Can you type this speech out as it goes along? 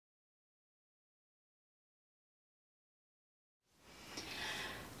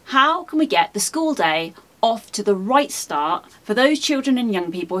How can we get the school day off to the right start for those children and young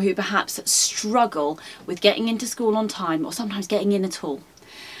people who perhaps struggle with getting into school on time or sometimes getting in at all?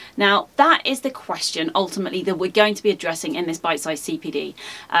 Now, that is the question ultimately that we're going to be addressing in this Bite-Size CPD.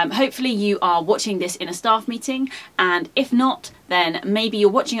 Hopefully you are watching this in a staff meeting, and if not, then maybe you're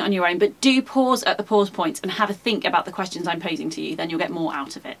watching it on your own, but do pause at the pause points and have a think about the questions I'm posing to you, then you'll get more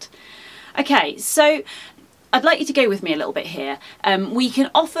out of it. Okay, so I'd like you to go with me a little bit here. We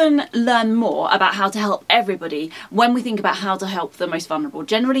can often learn more about how to help everybody when we think about how to help the most vulnerable.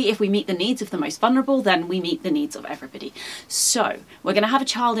 Generally, if we meet the needs of the most vulnerable, then we meet the needs of everybody. So we're going to have a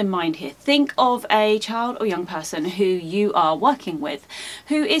child in mind here. Think of a child or young person who you are working with,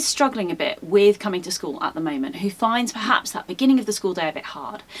 who is struggling a bit with coming to school at the moment, who finds perhaps that beginning of the school day a bit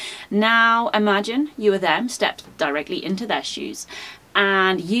hard. Now imagine you are them, stepped directly into their shoes,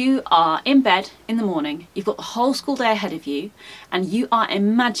 and you are in bed in the morning, you've got the whole school day ahead of you, and you are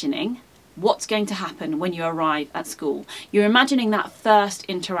imagining what's going to happen when you arrive at school. You're imagining that first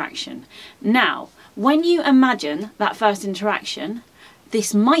interaction. Now, when you imagine that first interaction,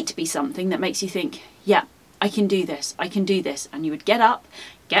 this might be something that makes you think, yeah, I can do this, and you would get up,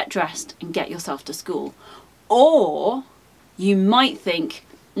 get dressed, and get yourself to school. Or you might think,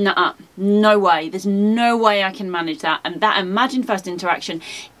 nah, no way, there's no way I can manage that, and that imagined first interaction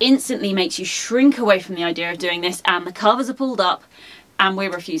instantly makes you shrink away from the idea of doing this, and the covers are pulled up and we're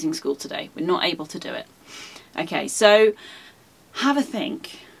refusing school today. We're not able to do it. Okay, so have a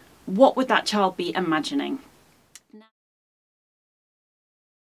think. What would that child be imagining?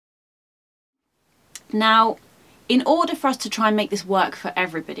 Now, in order for us to try and make this work for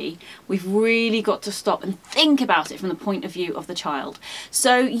everybody, we've really got to stop and think about it from the point of view of the child.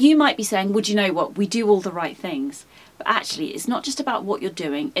 So you might be saying, well, do you know what, we do all the right things. But actually, it's not just about what you're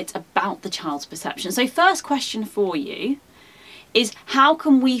doing, it's about the child's perception. So first question for you is, how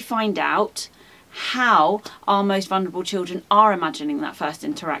can we find out how our most vulnerable children are imagining that first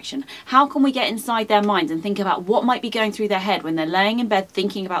interaction? How can we get inside their minds and think about what might be going through their head when they're laying in bed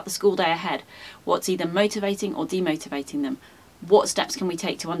thinking about the school day ahead? What's either motivating or demotivating them? What steps can we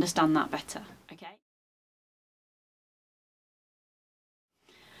take to understand that better?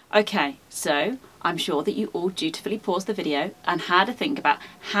 Okay, so I'm sure that you all dutifully paused the video and had a think about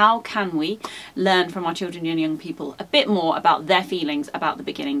how can we learn from our children and young people a bit more about their feelings about the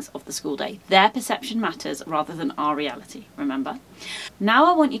beginnings of the school day. Their perception matters rather than our reality, remember? Now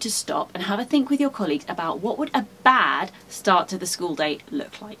I want you to stop and have a think with your colleagues about what would a bad start to the school day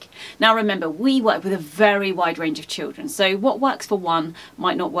look like. Now remember, we work with a very wide range of children, so what works for one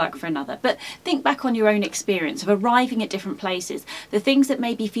might not work for another. But think back on your own experience of arriving at different places, the things that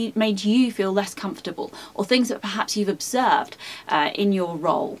maybe made you feel less comfortable, or things that perhaps you've observed in your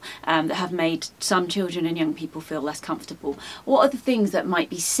role that have made some children and young people feel less comfortable. What are the things that might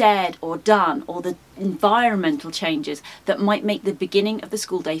be said or done, or the environmental changes that might make the beginning of the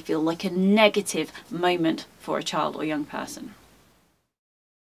school day feel like a negative moment for a child or young person?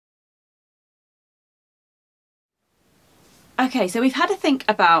 Okay, so we've had to think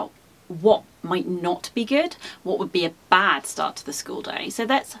about what might not be good, what would be a bad start to the school day. So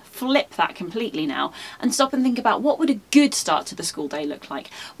let's flip that completely now and stop and think about what would a good start to the school day look like.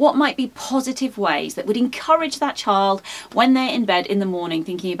 What might be positive ways that would encourage that child when they're in bed in the morning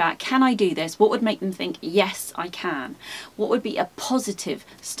thinking about, can I do this? What would make them think, yes, I can? What would be a positive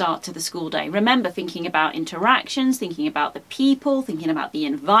start to the school day? Remember, thinking about interactions, thinking about the people, thinking about the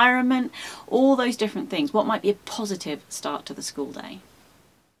environment, all those different things. What might be a positive start to the school day?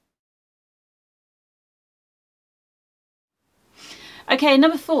 Okay,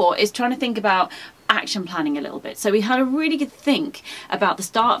 number 4 is trying to think about action planning a little bit. So we had a really good think about the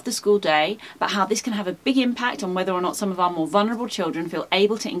start of the school day, about how this can have a big impact on whether or not some of our more vulnerable children feel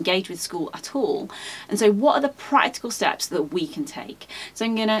able to engage with school at all. And so what are the practical steps that we can take? So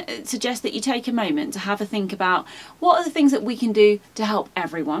I'm going to suggest that you take a moment to have a think about what are the things that we can do to help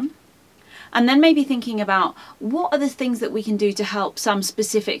everyone. And then maybe thinking about what are the things that we can do to help some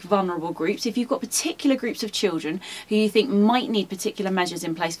specific vulnerable groups. If you've got particular groups of children who you think might need particular measures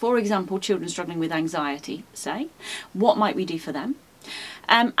in place, for example, children struggling with anxiety, say, what might we do for them?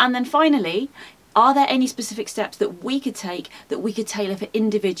 And then finally, are there any specific steps that we could take that we could tailor for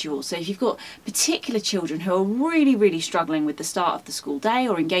individuals? So if you've got particular children who are really, really struggling with the start of the school day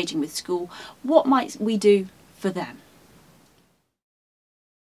or engaging with school, what might we do for them?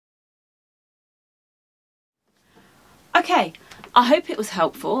 Okay, I hope it was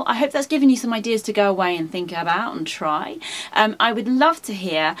helpful. I hope that's given you some ideas to go away and think about and try. I would love to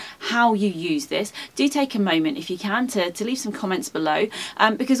hear how you use this. Do take a moment if you can to leave some comments below,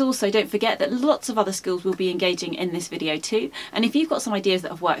 because also don't forget that lots of other schools will be engaging in this video too. And if you've got some ideas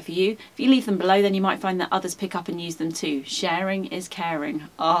that have worked for you, if you leave them below, then you might find that others pick up and use them too. Sharing is caring.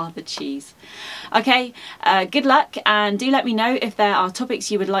 Ah, the cheese. Okay, good luck, and do let me know if there are topics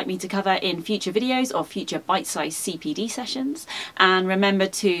you would like me to cover in future videos or future bite-sized CPD sessions. And remember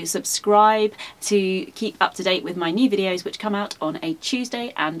to subscribe to keep up to date with my new videos, which come out on a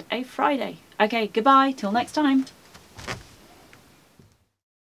Tuesday and a Friday. Okay, goodbye, till next time.